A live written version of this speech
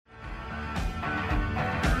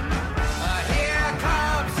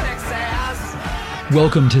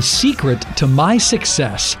Welcome to Secret to My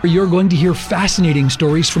Success, where you're going to hear fascinating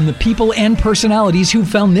stories from the people and personalities who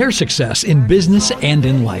found their success in business and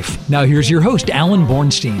in life. Now here's your host, Alan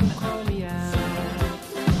Bornstein.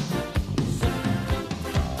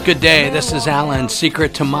 Good day, this is Alan,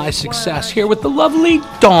 Secret to My Success, here with the lovely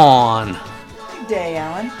Dawn. Good day,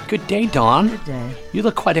 Alan. Good day, Dawn. Good day. You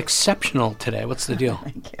look quite exceptional today. What's the deal?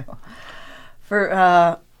 Thank you.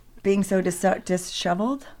 For being so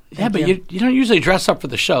disheveled. Yeah, but you don't usually dress up for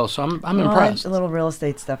the show, so I'm impressed. A little real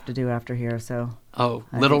estate stuff to do after here, so. Oh,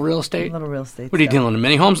 real estate? Little real estate What are you stuff. dealing in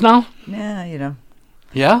many homes now? Yeah, you know.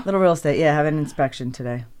 Yeah? Little real estate. Yeah, have an inspection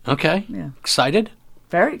today. Okay. Yeah. Excited?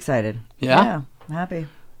 Very excited. Yeah? Yeah, I'm happy.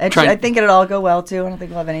 I think it'll all go well, too. I don't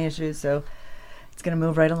think we'll have any issues, so it's going to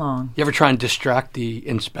move right along. You ever try and distract the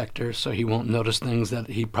inspector so he won't notice things that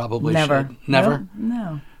he probably Never. should? Never?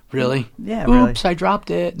 No. Really? Yeah, really. Oops, I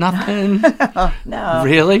dropped it. Nothing. No.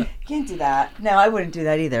 Really? You can't do that. No, I wouldn't do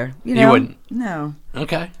that either. You wouldn't? No.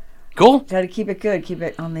 Okay. Cool. Got to keep it good. Keep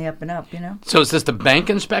it on the up and up, you know? So is this the bank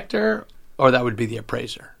inspector or that would be the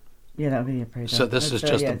appraiser? Yeah, that would be the appraiser. So this is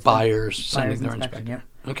just the buyers sending their inspection. Yep.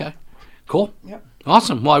 Okay. Cool. Yep.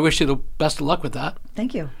 Awesome. Well, I wish you the best of luck with that.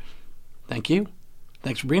 Thank you. Thank you.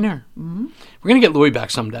 Thanks for being here. Mm-hmm. We're going to get Louis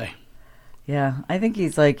back someday. Yeah, I think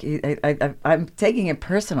he's like, I'm taking it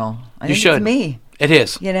personal. I You think should. It's me. It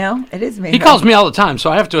is. You know, it is me. He calls me all the time,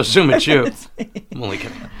 so I have to assume it's you. It's me. I'm only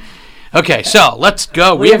kidding. Okay, so let's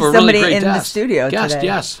go. We have a really somebody great in the studio guest. today.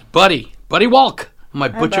 Yes, Buddy Walck. Am I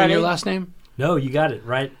Hi, butchering your buddy. last name? No, you got it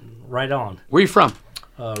right on. Where are you from?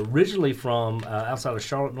 Originally from outside of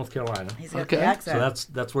Charlotte, North Carolina. He's got Okay. the accent. So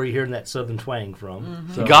that's where you're hearing that southern twang from.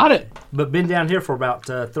 Mm-hmm. So, Got it. But been down here for about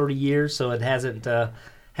 30 years, so it hasn't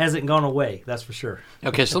gone away. That's for sure.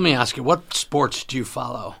 Okay, so let me ask you, what sports do you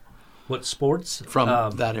follow What sports?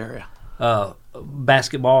 from that area?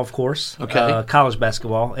 Basketball, of course. Okay. College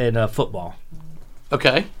basketball and football.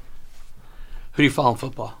 Okay. Who do you follow in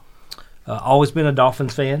football? Always been a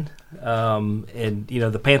Dolphins fan, and you know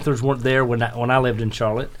the Panthers weren't there when I lived in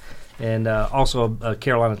Charlotte, and also a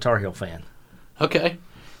Carolina Tar Heel fan. Okay.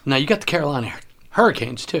 Now, you got the Carolina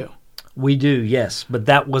Hurricanes, too. We do, yes, but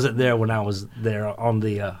that wasn't there when I was there on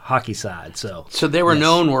the hockey side. So they were yes.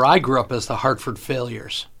 known where I grew up as the Hartford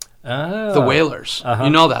Failures, Oh. the Whalers. Uh-huh. You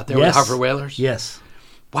know that. They were the Yes. Hartford Whalers? Yes,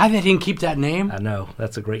 Why they didn't keep that name? I know.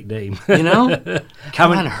 That's a great name. You know? How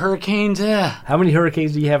Carolina many, Hurricanes, yeah. how many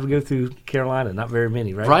hurricanes do you have to go through Carolina? Not very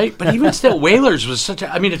many, right? Right? But even still, Whalers was such a...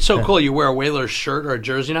 I mean, it's so cool. You wear a Whalers shirt or a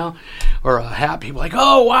jersey now, or a hat. People are like,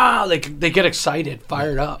 oh, wow. They get excited,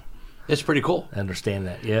 fired up. It's pretty cool. I understand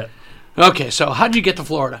that, yeah. Okay, so how'd you get to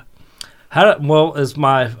Florida? Well, as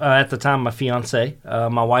my at the time, my fiance,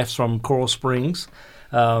 my wife's from Coral Springs,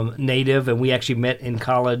 native, and we actually met in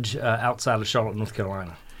college outside of Charlotte, North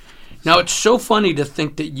Carolina. Now, it's so funny to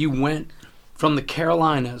think that you went from the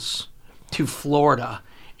Carolinas to Florida,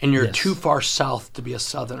 and you're Yes. too far south to be a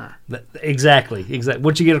Southerner. Exactly.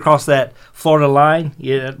 Once you get across that Florida line,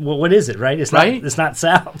 yeah, what is it, right? It's Right? not. It's not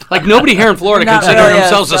south. Like, nobody here in Florida Not considers really a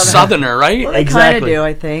themselves a Southerner. Southerner, right? Well, they kind Exactly. of do,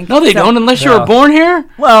 I think. No, they So- don't, unless you were No. born here.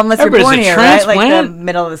 Well, unless you're Everybody's born a here, right? Like the transplant.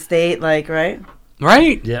 middle of the state, like, right?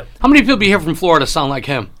 Right? Yep. How many people here from Florida sound like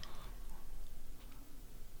him?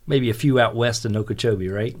 Maybe a few out west in Okeechobee,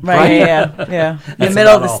 right? Right, yeah. The That's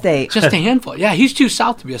middle of about the all. state. Just a handful. Yeah, he's too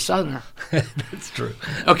south to be a Southerner. That's true.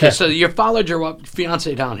 Okay, so you followed your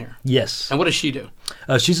fiance down here. Yes. And what does she do?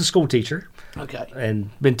 She's a school teacher Okay. and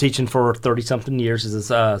been teaching for 30-something years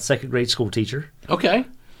as a second grade school teacher. Okay.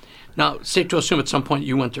 Now, safe to assume at some point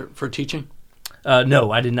you went for teaching?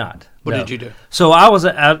 No, I did not. What No. did you do? So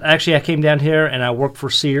I came down here and I worked for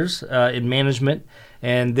Sears in management,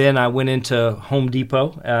 and then I went into Home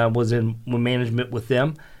Depot. Was in management with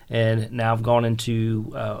them, and now I've gone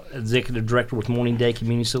into executive director with Morning Day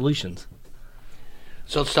Community Solutions.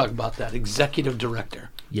 So let's talk about that. Executive director.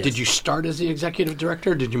 Yes. Did you start as the executive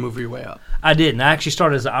director, or did you move your way up? I didn't. I actually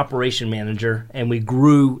started as an operation manager, and we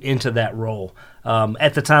grew into that role.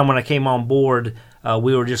 At the time when I came on board,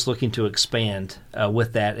 we were just looking to expand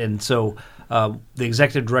with that, and so the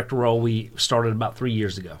executive director role we started about 3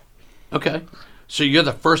 years ago. Okay. So you're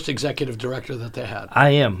the first executive director that they had. I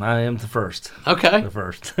am the first. Okay. The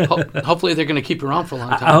first. Hopefully they're going to keep you around for a long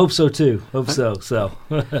time. I hope so too. So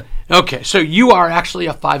Okay, so you are actually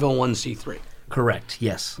a 501c3, correct.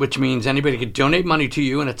 Yes, which means anybody could donate money to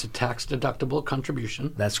you, and it's a tax-deductible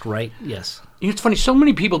contribution. that's right. Yes. You know, it's funny, so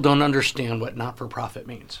many people don't understand what not-for-profit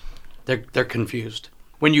means. They're confused.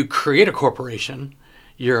 When you create a corporation,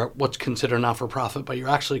 you're what's considered not-for-profit, but you're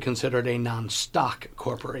actually considered a non-stock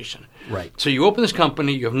corporation. Right. So you open this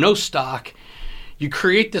company, you have no stock, You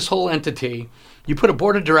create this whole entity. You put a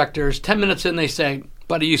board of directors. 10 minutes in, they say,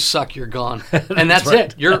 "Buddy, you suck. You're gone," and that's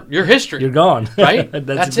right. it. You're history. You're gone. Right?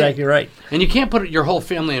 That's exactly right. And you can't put your whole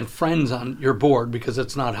family and friends on your board because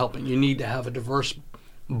it's not helping. You need to have a diverse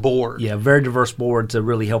board. Yeah, very diverse board to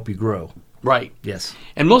really help you grow. Right. Yes.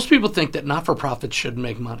 And most people think that not-for-profits shouldn't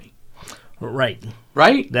make money. Right.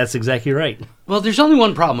 Right? That's exactly right. Well, there's only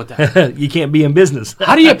one problem with that. You can't be in business.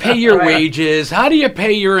 How do you pay your wages? How do you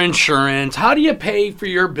pay your insurance? How do you pay for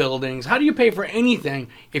your buildings? How do you pay for anything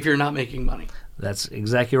if you're not making money? That's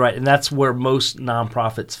exactly right. And that's where most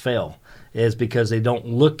nonprofits fail, is because they don't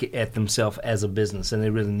look at themselves as a business, and they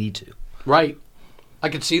really need to. Right. I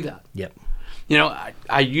could see that. Yep. You know,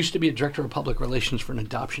 I used to be a director of public relations for an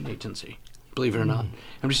adoption agency, believe it or not.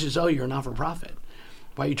 And she says, "Oh, you're a not-for-profit.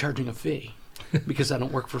 Why are you charging a fee?" Because I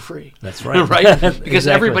don't work for free. That's right. Right? Because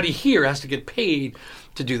Exactly. everybody here has to get paid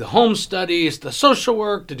to do the home studies, the social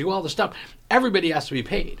work, to do all the stuff. Everybody has to be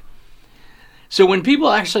paid. So when people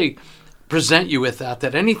actually present you with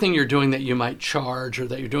that anything you're doing that you might charge, or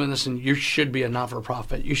that you're doing this and you should be a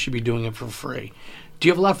not-for-profit, you should be doing it for free. Do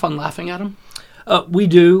you have a lot of fun laughing at them? We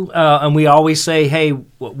do, and we always say, "Hey,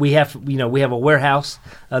 we have a warehouse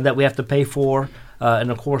that we have to pay for,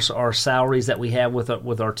 and of course our salaries that we have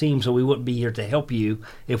with our team. So we wouldn't be here to help you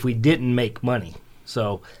if we didn't make money."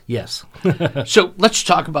 So yes. So let's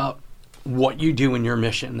talk about what you do in your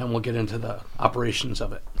mission, then we'll get into the operations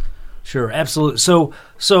of it. Sure, absolutely.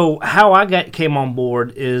 So how I came on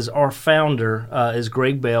board is our founder is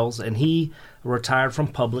Greg Bales, and he retired from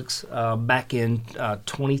Publix back in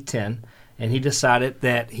 2010. And he decided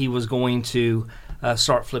that he was going to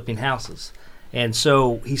start flipping houses. And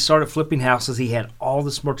so he started flipping houses. He had all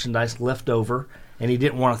this merchandise left over, and he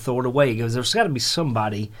didn't want to throw it away. He goes, "There's got to be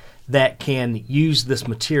somebody that can use this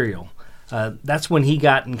material." That's when he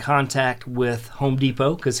got in contact with Home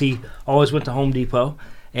Depot, because he always went to Home Depot,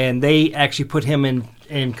 and they actually put him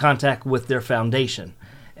in contact with their foundation.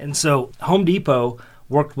 And so Home Depot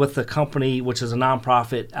worked with a company, which is a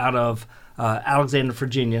nonprofit out of Alexandria,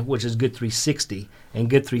 Virginia, which is Good 360. And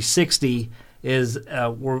Good 360 is,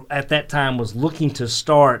 at that time, was looking to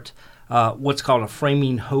start what's called a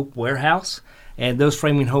Framing Hope warehouse. And those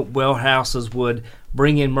Framing Hope warehouses would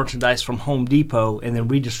bring in merchandise from Home Depot and then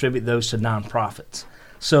redistribute those to nonprofits.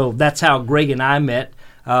 So that's how Greg and I met.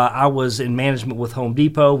 I was in management with Home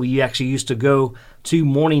Depot. We actually used to go to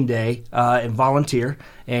Morning Day and volunteer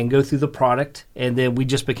and go through the product, and then we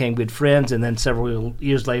just became good friends. And then several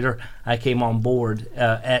years later, I came on board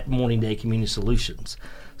at Morning Day Community Solutions.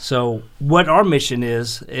 So what our mission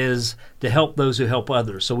is to help those who help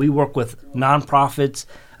others. So we work with nonprofits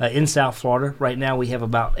in South Florida. Right now we have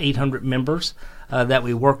about 800 members that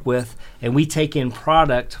we work with, and we take in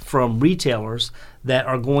product from retailers that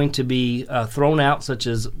are going to be thrown out, such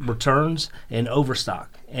as returns and overstock.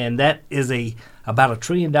 And that is about $1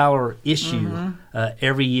 trillion issue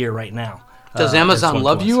every year right now. Does Amazon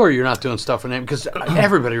love you, or you're not doing stuff for them? Because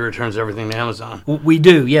everybody returns everything to Amazon. We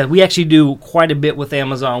do, yeah. We actually do quite a bit with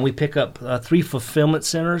Amazon. We pick up 3 fulfillment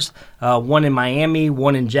centers, one in Miami,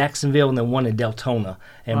 one in Jacksonville, and then one in Deltona,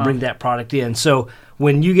 and bring that product in. So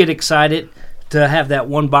when you get excited to have that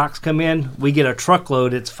one box come in, we get a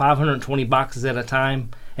truckload. It's 520 boxes at a time,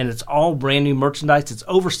 and it's all brand new merchandise. It's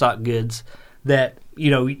overstock goods that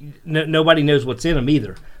nobody knows what's in them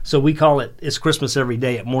either. So we call it's Christmas every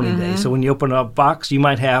day at Morning Day. So when you open up a box, you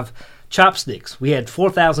might have chopsticks. We had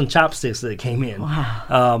 4,000 chopsticks that came in.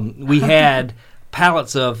 Wow. We had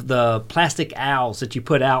pallets of the plastic owls that you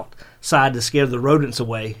put outside to scare the rodents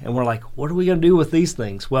away. And we're like, what are we going to do with these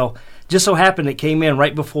things? Well, just so happened it came in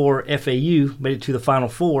right before FAU made it to the Final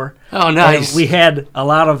Four. Oh, nice! And we had a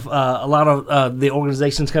lot of the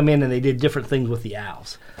organizations come in, and they did different things with the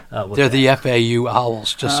owls. They're the FAU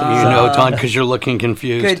Owls, just so you know, Ton, because you're looking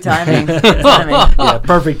confused. Good timing. Good timing. Yeah,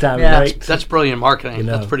 perfect timing, right? That's brilliant marketing.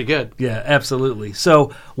 That's pretty good. Yeah, absolutely.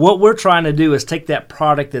 So what we're trying to do is take that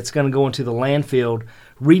product that's going to go into the landfill,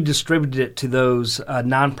 redistribute it to those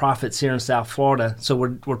nonprofits here in South Florida. So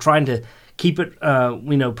we're trying to keep it,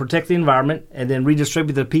 protect the environment, and then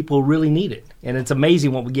redistribute to the people who really need it. And it's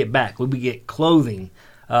amazing what we get back. We get clothing.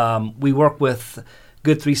 We work with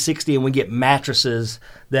Good 360, and we get mattresses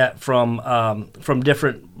that from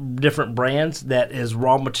different brands that is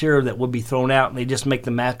raw material that would be thrown out, and they just make the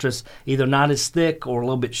mattress either not as thick or a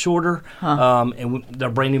little bit shorter, and their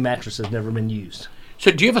brand new mattress has never been used. So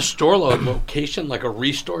do you have a store location like a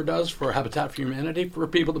Restore does for Habitat for Humanity for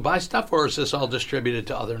people to buy stuff, or is this all distributed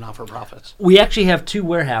to other not-for-profits? We actually have 2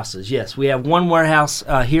 warehouses, yes. We have one warehouse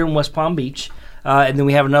here in West Palm Beach, and then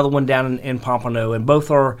we have another one down in Pompano, and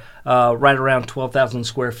both are right around 12,000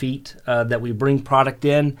 square feet that we bring product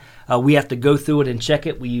in. We have to go through it and check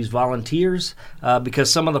it. We use volunteers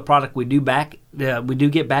because some of the product we do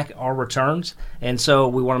get back are returns, and so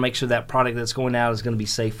we want to make sure that product that's going out is going to be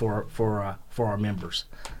safe for our members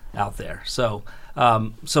out there. So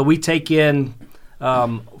we take in.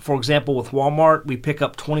 For example, with Walmart, we pick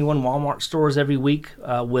up 21 Walmart stores every week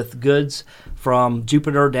with goods from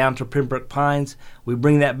Jupiter down to Pembroke Pines. We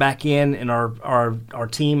bring that back in, and our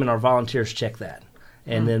team and our volunteers check that.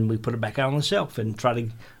 And then we put it back out on the shelf and try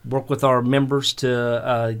to work with our members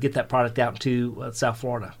to get that product out to South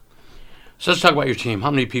Florida. So let's talk about your team. How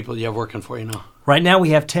many people do you have working for you now? Right now we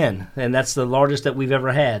have 10, and that's the largest that we've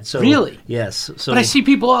ever had. So really? Yes. So, but I see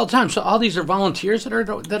people all the time. So all these are volunteers that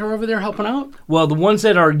are over there helping out? Well, the ones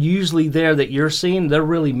that are usually there that you're seeing, they're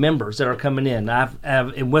really members that are coming in. I've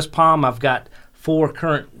in West Palm, I've got 4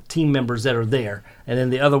 current team members that are there, and then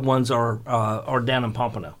the other ones are down in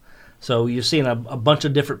Pompano. So you're seeing a bunch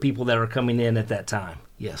of different people that are coming in at that time.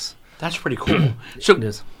 Yes. That's pretty cool. So it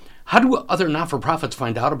is. How do other not-for-profits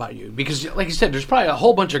find out about you? Because, like you said, there's probably a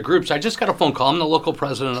whole bunch of groups. I just got a phone call. I'm the local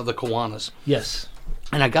president of the Kiwanis. Yes.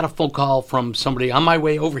 And I got a phone call from somebody on my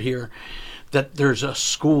way over here that there's a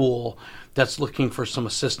school that's looking for some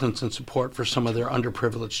assistance and support for some of their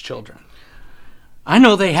underprivileged children. I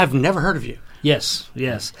know they have never heard of you. Yes.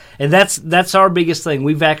 And that's our biggest thing.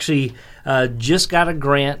 We've actually just got a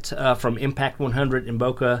grant from Impact 100 in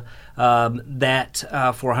Boca that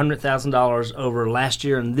for $100,000 over last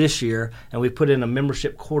year and this year, and we put in a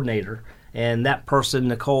membership coordinator. And that person,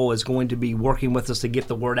 Nicole, is going to be working with us to get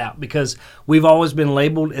the word out because we've always been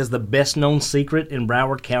labeled as the best-known secret in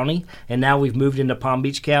Broward County, and now we've moved into Palm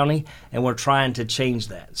Beach County, and we're trying to change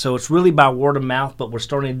that. So it's really by word of mouth, but we're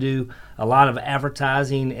starting to do a lot of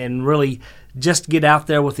advertising and really just get out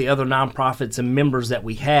there with the other nonprofits and members that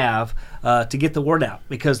we have to get the word out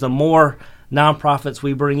because the more nonprofits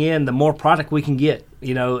we bring in, the more product we can get,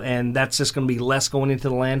 and that's just going to be less going into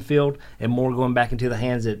the landfill and more going back into the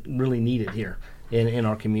hands that really need it here in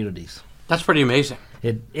our communities. That's pretty amazing.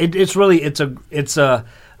 It's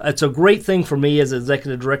a great thing for me as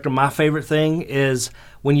executive director. My favorite thing is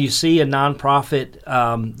when you see a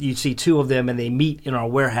nonprofit, you see 2 of them and they meet in our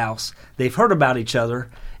warehouse. They've heard about each other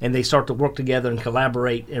and they start to work together and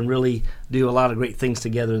collaborate and really do a lot of great things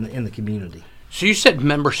together in the community. So you said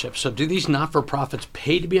membership. So do these not-for-profits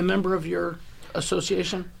pay to be a member of your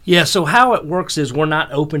association? Yeah, so how it works is we're not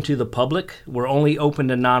open to the public. We're only open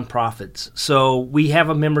to nonprofits. So we have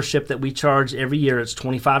a membership that we charge every year. It's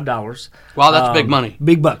 $25. Wow, that's big money.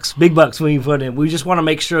 Big bucks when you put in. We just want to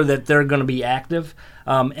make sure that they're going to be active.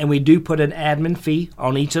 And we do put an admin fee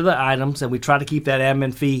on each of the items, and we try to keep that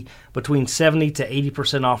admin fee between 70 to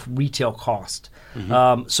 80% off retail cost.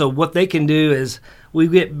 Mm-hmm. So what they can do is we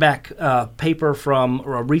get back paper from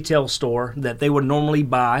a retail store that they would normally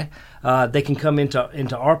buy. They can come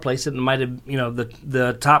into our place. It might have,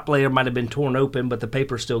 the top layer might have been torn open, but the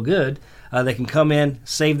paper's still good. They can come in,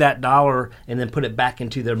 save that $1, and then put it back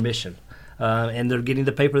into their mission. And they're getting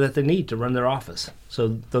the paper that they need to run their office.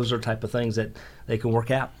 So those are type of things that they can work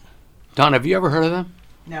out. Don, have you ever heard of them?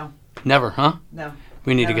 No. Never, huh? No.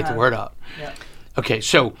 We need to get the word out. Yeah. Okay,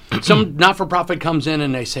 so some not-for-profit comes in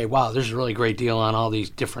and they say, wow, there's a really great deal on all these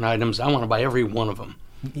different items. I want to buy every one of them.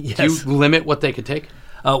 Yes. Do you limit what they could take?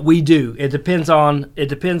 We do. It depends on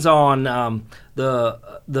the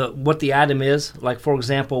what the item is. Like, for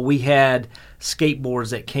example, we had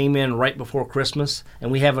skateboards that came in right before Christmas,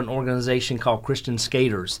 and we have an organization called Christian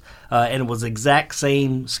Skaters, and it was the exact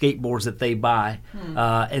same skateboards that they buy,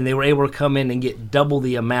 and they were able to come in and get double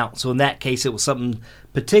the amount. So in that case, it was something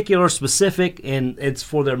particular, specific, and it's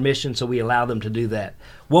for their mission, so we allow them to do that.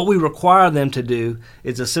 What we require them to do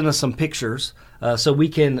is to send us some pictures so we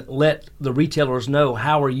can let the retailers know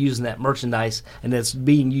how we're using that merchandise and it's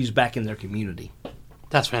being used back in their community.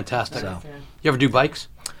 That's fantastic. So, you ever do bikes?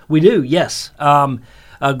 We do, yes.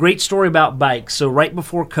 A great story about bikes. So right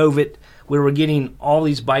before COVID, we were getting all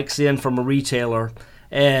these bikes in from a retailer,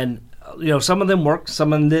 and some of them worked,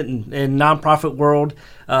 some of them didn't. In nonprofit world,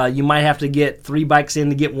 you might have to get 3 bikes in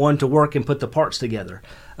to get one to work and put the parts together.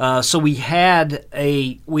 So we had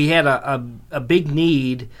a big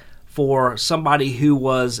need for somebody who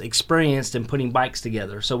was experienced in putting bikes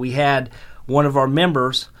together. So we had one of our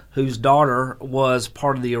members whose daughter was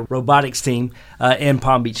part of the robotics team in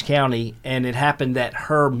Palm Beach County, and it happened that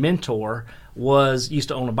her mentor used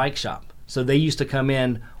to own a bike shop. So they used to come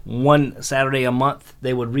in one Saturday a month.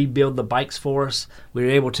 They would rebuild the bikes for us. We were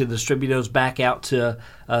able to distribute those back out to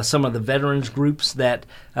some of the veterans groups that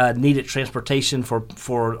needed transportation for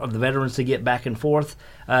the veterans to get back and forth.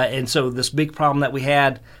 And so this big problem that we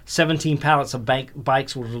had, 17 pallets of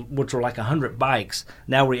bikes, which were like 100 bikes,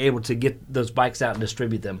 now we're able to get those bikes out and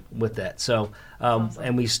distribute them with that. So, awesome.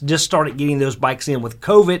 And we just started getting those bikes in. With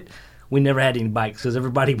COVID, we never had any bikes because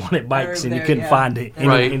everybody wanted bikes and you couldn't find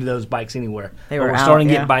any of those bikes anywhere. We're starting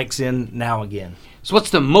to get bikes in now again. So what's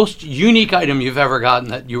the most unique item you've ever gotten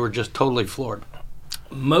that you were just totally floored?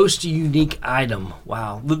 Most unique item.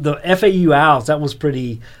 Wow. The FAU Owls, that was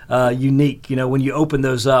pretty unique, when you open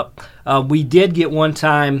those up. We did get one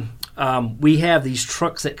time, we have these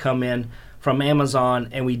trucks that come in from Amazon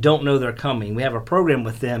and we don't know they're coming. We have a program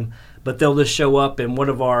with them, but they'll just show up, and one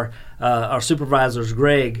of our supervisors,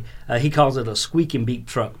 Greg, he calls it a squeak and beep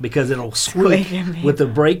truck because it'll squeak with the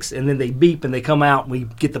brakes, and then they beep, and they come out, and we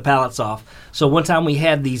get the pallets off. So one time we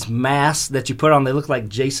had these masks that you put on. They look like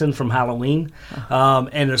Jason from Halloween,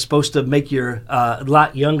 and they're supposed to make you a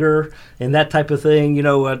lot younger and that type of thing,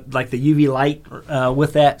 like the UV light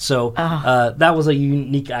with that. So that was a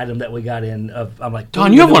unique item that we got in. I'm like,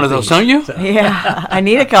 Don, you have one of those, don't you? So. Yeah, I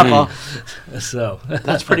need a couple. So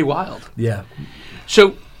that's pretty wild. Yeah.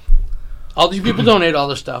 So all these people donate all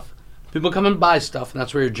this stuff. People come and buy stuff, and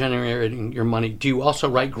that's where you're generating your money. Do you also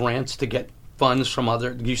write grants to get funds from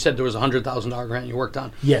other? You said there was a $100,000 grant you worked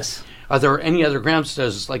on. Yes. Are there any other grants?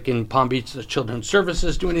 Does, like in Palm Beach, does Children's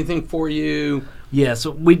Services do anything for you? Yeah,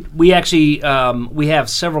 so we actually we have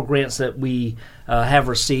several grants that we have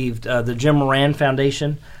received. The Jim Moran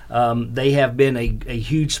Foundation, they have been a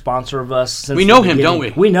huge sponsor of us since we know him, don't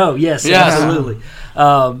we? We know, yes. Absolutely.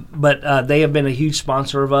 But they have been a huge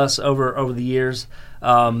sponsor of us over the years.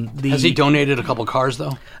 Has he donated a couple cars,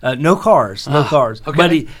 though? No cars.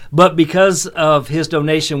 Okay. But because of his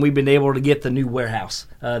donation, we've been able to get the new warehouse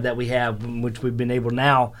that we have, which we've been able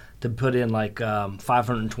now to put in like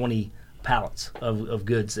 520 pallets of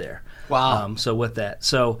goods there. Wow. So with that.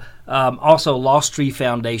 So also Lost Tree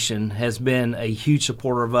Foundation has been a huge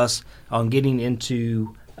supporter of us on getting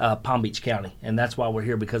into Palm Beach County, and that's why we're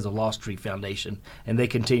here, because of Lost Tree Foundation, and they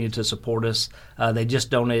continue to support us. They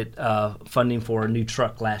just donated funding for a new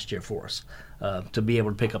truck last year for us to be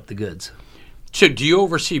able to pick up the goods. So do you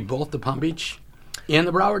oversee both the Palm Beach and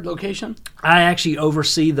the Broward location? I actually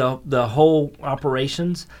oversee the whole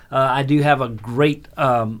operations. I do have a great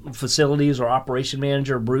facilities or operation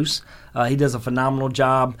manager, Bruce. He does a phenomenal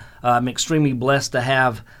job. I'm extremely blessed to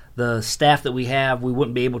have the staff that we have. We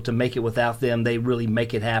wouldn't be able to make it without them. They really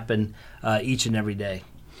make it happen each and every day.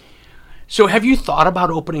 So have you thought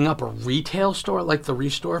about opening up a retail store like the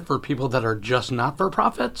Restore for people that are just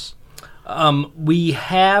not-for-profits? We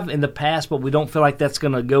have in the past, but we don't feel like that's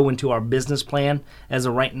going to go into our business plan as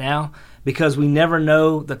of right now, because we never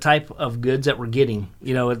know the type of goods that we're getting.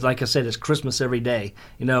 It's like I said, it's Christmas every day.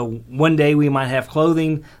 One day we might have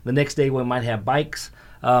clothing, the next day we might have bikes.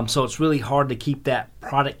 So it's really hard to keep that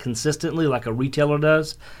product consistently like a retailer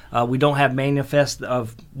does. We don't have manifest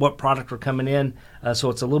of what product are coming in,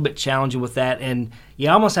 so it's a little bit challenging with that. And you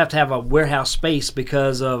almost have to have a warehouse space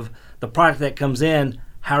because of the product that comes in.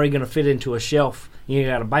 How are you going to fit into a shelf? You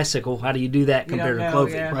got a bicycle. How do you do that compared to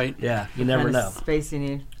clothing? Yeah. Right. Yeah, you never know. Space you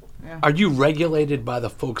need. Yeah. Are you regulated by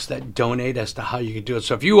the folks that donate as to how you can do it?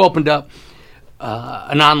 So if you opened up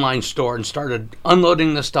an online store and started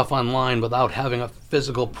unloading this stuff online without having a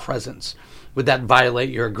physical presence, would that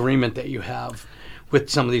violate your agreement that you have with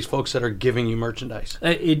some of these folks that are giving you merchandise?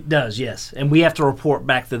 It does, yes. And we have to report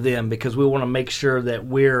back to them because we want to make sure that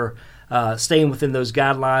we're staying within those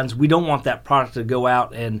guidelines. We don't want that product to go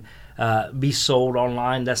out and be sold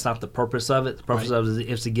online. That's not the purpose of it. The purpose of it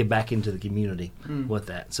is to give back into the community with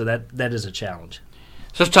that. So that is a challenge.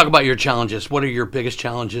 So let's talk about your challenges. What are your biggest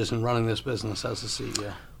challenges in running this business as a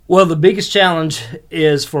CEO? Well, the biggest challenge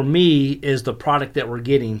is, for me, is the product that we're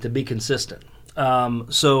getting to be consistent.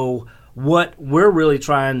 So what we're really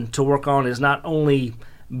trying to work on is not only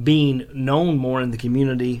being known more in the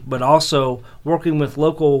community, but also working with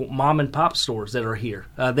local mom and pop stores that are here.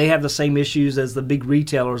 They have the same issues as the big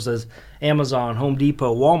retailers as Amazon, Home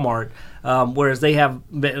Depot, Walmart, whereas they have,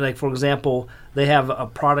 like for example, they have a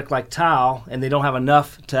product like tile and they don't have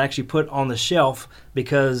enough to actually put on the shelf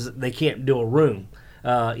because they can't do a room.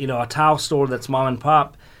 A tile store that's mom and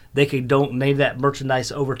pop, they could donate that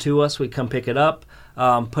merchandise over to us. We come pick it up.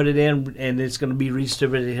 put it in, and it's going to be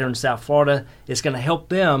redistributed here in South Florida. It's going to help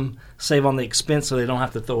them save on the expense so they don't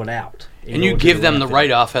have to throw it out. And you give them the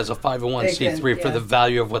write-off as a 501c3 for the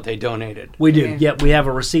value of what they donated. We do. Yeah, we have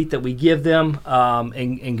a receipt that we give them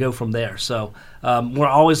and go from there. So we're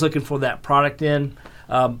always looking for that product in.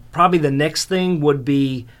 Probably the next thing would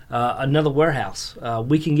be another warehouse.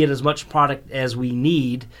 We can get as much product as we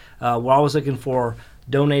need. We're always looking for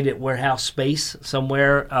donated warehouse space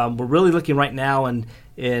somewhere. We're really looking right now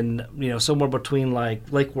in somewhere between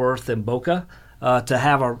like Lake Worth and Boca to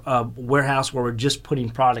have a warehouse where we're just putting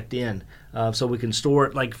product in, so we can store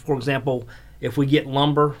it. Like, for example, if we get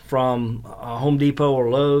lumber from Home Depot or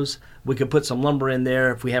Lowe's, we could put some lumber in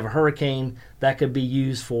there. If we have a hurricane, that could be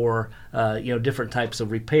used for different types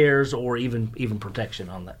of repairs or even protection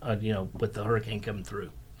on the with the hurricane coming through.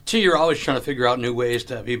 So you're always trying to figure out new ways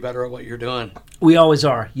to be better at what you're doing. We always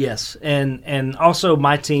are, yes. And also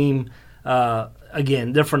my team,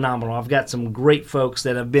 again, they're phenomenal. I've got some great folks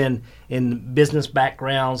that have been in business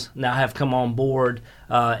backgrounds, now have come on board,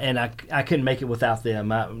 and I couldn't make it without them.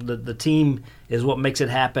 The team is what makes it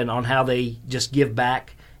happen on how they just give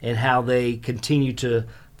back and how they continue to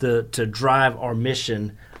drive our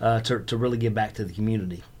mission to really give back to the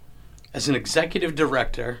community. As an executive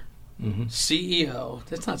director, CEO,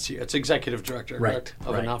 that's not CEO, it's executive director, correct?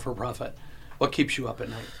 Of a not-for-profit. What keeps you up at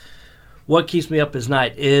night? What keeps me up at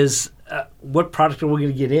night is what product are we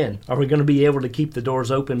going to get in? Are we going to be able to keep the doors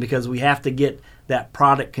open? Because we have to get that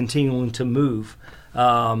product continuing to move.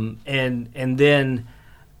 And then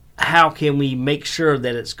how can we make sure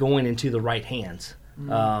that it's going into the right hands?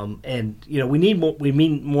 And we need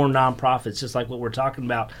more nonprofits, just like what we're talking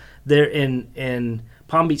about. There in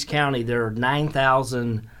Palm Beach County, there are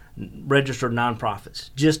 9,000 registered nonprofits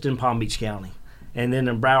just in Palm Beach County, and then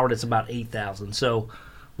in Broward it's about 8,000. So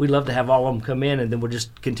we'd love to have all of them come in, and then we'll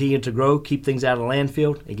just continue to grow, keep things out of the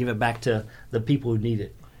landfill, and give it back to the people who need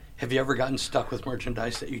it. Have you ever gotten stuck with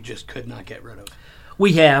merchandise that you just could not get rid of?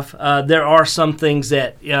 We have. There are some things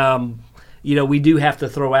that we do have to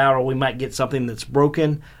throw out, or we might get something that's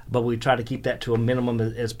broken, but we try to keep that to a minimum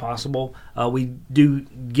as possible. We do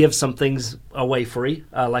give some things away free.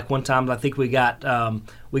 Like one time, I think we got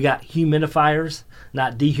humidifiers,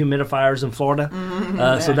 not dehumidifiers in Florida.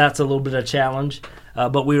 So that's a little bit of a challenge.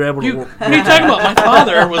 But we were able to. What are you talking about? My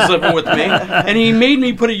father was living with me, and he made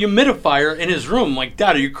me put a humidifier in his room. I'm like,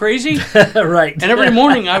 Dad, are you crazy? Right. And every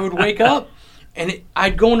morning I would wake up, and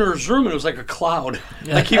I'd go into his room, and it was like a cloud.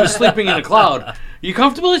 Like he was sleeping in a cloud. Are you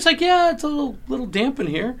comfortable? It's like, yeah, it's a little damp in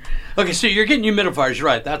here. Okay, so you're getting humidifiers. You're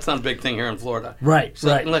right. That's not a big thing here in Florida. Right, so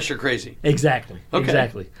right. Unless you're crazy. Exactly. Okay.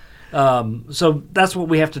 Exactly. So that's what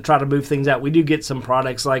we have to try to move things out. We do get some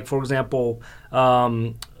products like, for example,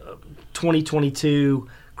 2022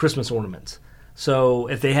 Christmas ornaments. So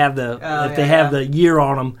if they have the year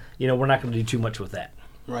on them, we're not going to do too much with that.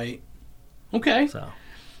 Right. Okay.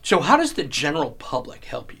 So how does the general public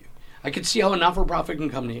help you? I can see how a not-for-profit can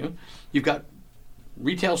come to you. You've got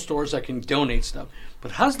retail stores that can donate stuff.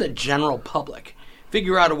 But how does the general public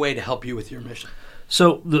figure out a way to help you with your mission?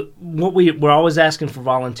 So we're always asking for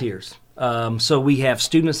volunteers. So we have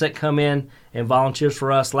students that come in and volunteers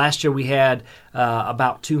for us. Last year we had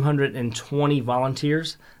about 220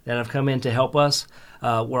 volunteers that have come in to help us.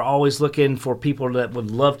 We're always looking for people that would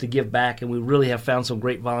love to give back, and we really have found some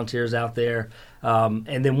great volunteers out there.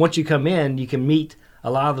 And then once you come in, you can meet a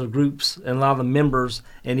lot of the groups and a lot of the members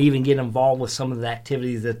and even get involved with some of the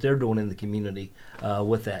activities that they're doing in the community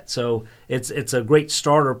with that. So it's a great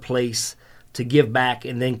starter place to give back,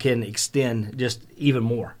 and then can extend just even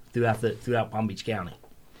more throughout Palm Beach County.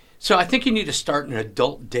 So I think you need to start an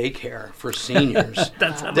adult daycare for seniors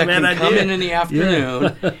that can come in the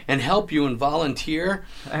afternoon and help you and volunteer,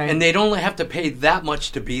 and they'd only have to pay that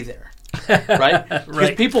much to be there, right?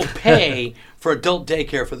 Because people pay for adult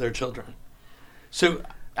daycare for their children. So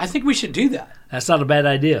I think we should do that. That's not a bad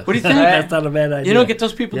idea. What do you think? That's not a bad idea. Get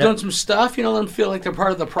those people doing some stuff, let them feel like they're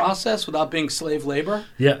part of the process without being slave labor.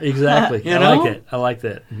 Yeah, exactly. I like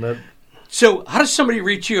that. So how does somebody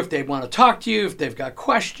reach you if they want to talk to you, if they've got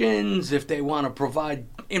questions, if they want to provide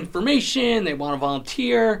information, they want to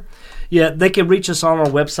volunteer? Yeah, they can reach us on our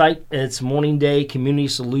website. It's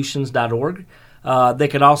morningdaycommunitysolutions.org. They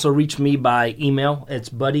could also reach me by email. It's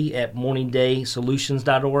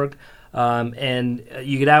buddy@morningdaysolutions.org. And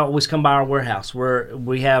you could always come by our warehouse where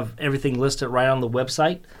we have everything listed right on the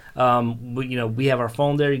website. We have our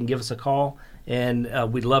phone there. You can give us a call. And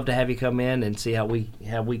we'd love to have you come in and see how we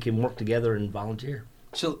can work together and volunteer.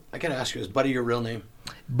 So I got to ask you, is Buddy your real name?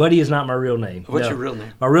 Buddy is not my real name. What's your real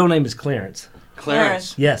name? My real name is Clarence.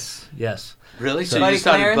 Clarence. Yes. Really? So Buddy you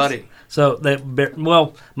started Clarence? Buddy. So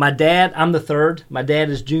my dad, I'm the third. My dad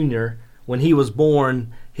is junior. When he was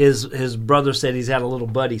born, his brother said he's had a little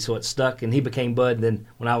Buddy, so it stuck, and he became Bud. And then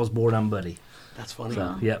when I was born, I'm Buddy. That's funny.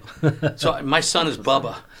 So, yep. So my son is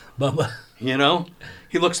Bubba. Bubba. You know,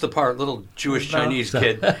 he looks the part, little Jewish Chinese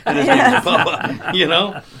kid, and his name is Bubba. You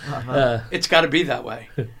know, it's got to be that way.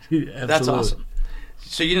 That's awesome.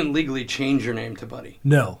 So you didn't legally change your name to Buddy?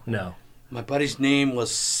 No. My buddy's name was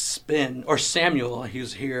Spin, or Samuel. He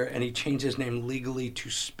was here, and he changed his name legally to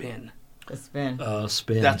Spin. The Spin.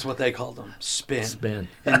 Spin. That's what they called him, Spin. Spin.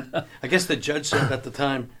 And I guess the judge said at the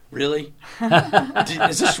time, really?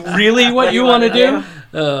 Is this really what you want to do?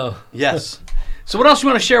 Oh. Yes. So what else do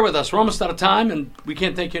you want to share with us? We're almost out of time, and we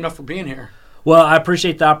can't thank you enough for being here. Well, I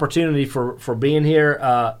appreciate the opportunity for being here.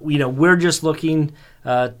 We're just looking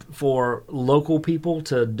for local people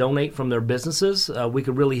to donate from their businesses. We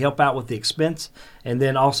could really help out with the expense. And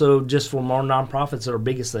then also just for more nonprofits are our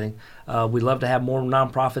biggest thing. We'd love to have more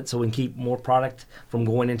nonprofits so we can keep more product from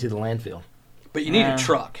going into the landfill. But you need a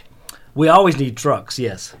truck. We always need trucks,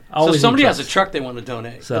 yes. So if somebody has a truck they want to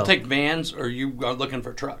donate, So- they'll take vans, or you are looking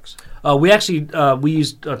for trucks? We actually we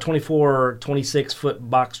use 24, 26-foot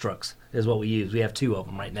box trucks is what we use. We have 2 of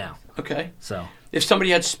them right now. Okay. So If somebody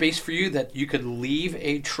had space for you that you could leave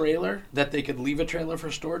a trailer, that they could leave a trailer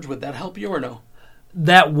for storage, would that help you or no?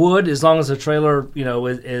 that would, as long as the trailer,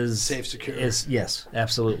 is Safe, secure. Yes,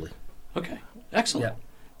 absolutely. Okay. Excellent. Yeah.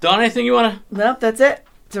 Don, anything you want to? Nope, that's it.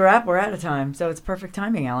 It's a wrap. We're out of time. So it's perfect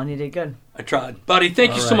timing, Alan. You did good. I tried. Buddy,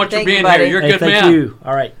 thank you so right. much for Thank you, being buddy. here. You're a Hey, good thank man. you.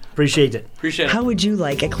 All right. Appreciate it. Appreciate it. How would you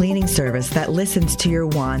like a cleaning service that listens to your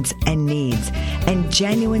wants and needs and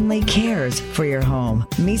genuinely cares for your home?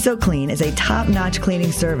 Miso Clean is a top-notch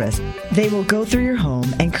cleaning service. They will go through your home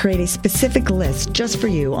and create a specific list just for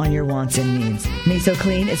you on your wants and needs. Miso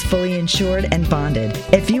Clean is fully insured and bonded.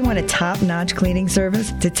 If you want a top-notch cleaning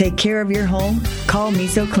service to take care of your home, call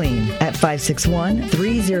Miso Clean at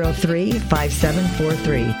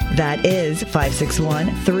 561-303-5743. That is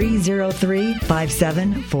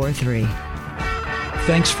 561-303-5743.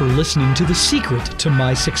 Thanks for listening to The Secret to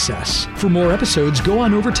My Success. For more episodes, go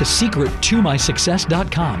on over to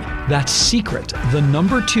secret2mysuccess.com. That's secret, the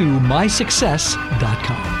number 2,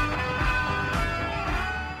 mysuccess.com.